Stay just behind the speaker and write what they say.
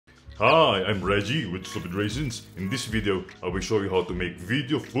Hi, I'm Reggie with Stupid Raisins. In this video, I will show you how to make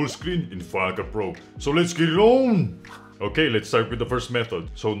video full screen in Final Cut Pro. So let's get it on! Okay, let's start with the first method.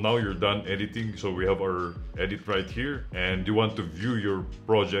 So now you're done editing, so we have our edit right here. And you want to view your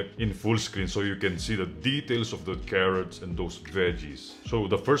project in full screen so you can see the details of the carrots and those veggies. So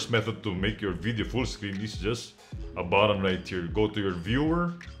the first method to make your video full screen is just a button right here. Go to your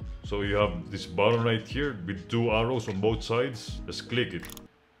viewer. So you have this button right here with two arrows on both sides. Just click it.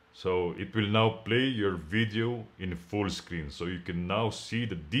 So it will now play your video in full screen. So you can now see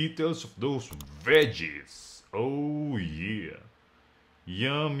the details of those veggies. Oh yeah.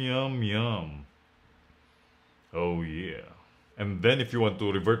 Yum, yum, yum. Oh yeah. And then if you want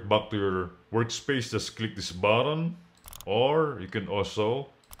to revert back to your workspace, just click this button. Or you can also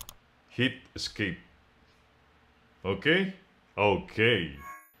hit escape. Okay? Okay.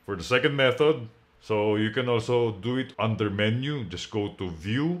 For the second method, so you can also do it under menu. Just go to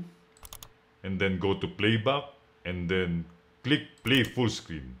view and then go to playback and then click play full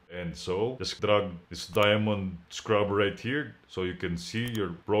screen. And so just drag this diamond scrub right here so you can see your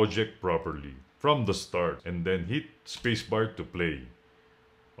project properly from the start, and then hit spacebar to play.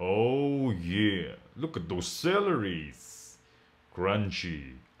 Oh yeah, look at those celeries,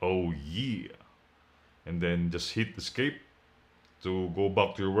 crunchy. Oh yeah. And then just hit escape to go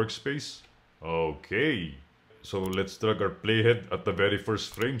back to your workspace. Okay, so let's drag our playhead at the very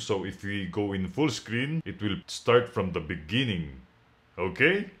first frame. So if we go in full screen, it will start from the beginning.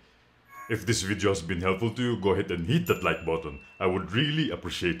 Okay? If this video has been helpful to you, go ahead and hit that like button. I would really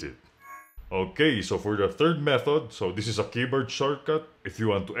appreciate it. Okay, so for the third method, so this is a keyboard shortcut. If you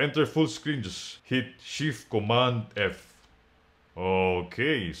want to enter full screen, just hit Shift Command F.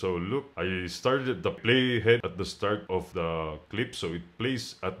 Okay, so look, I started the playhead at the start of the clip, so it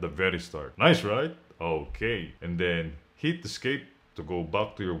plays at the very start. Nice, right? Okay, and then hit escape to go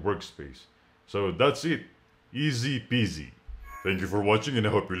back to your workspace. So that's it. Easy peasy. Thank you for watching, and I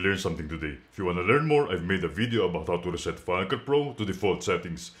hope you learned something today. If you want to learn more, I've made a video about how to reset Final Cut Pro to default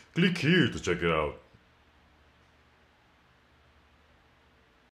settings. Click here to check it out.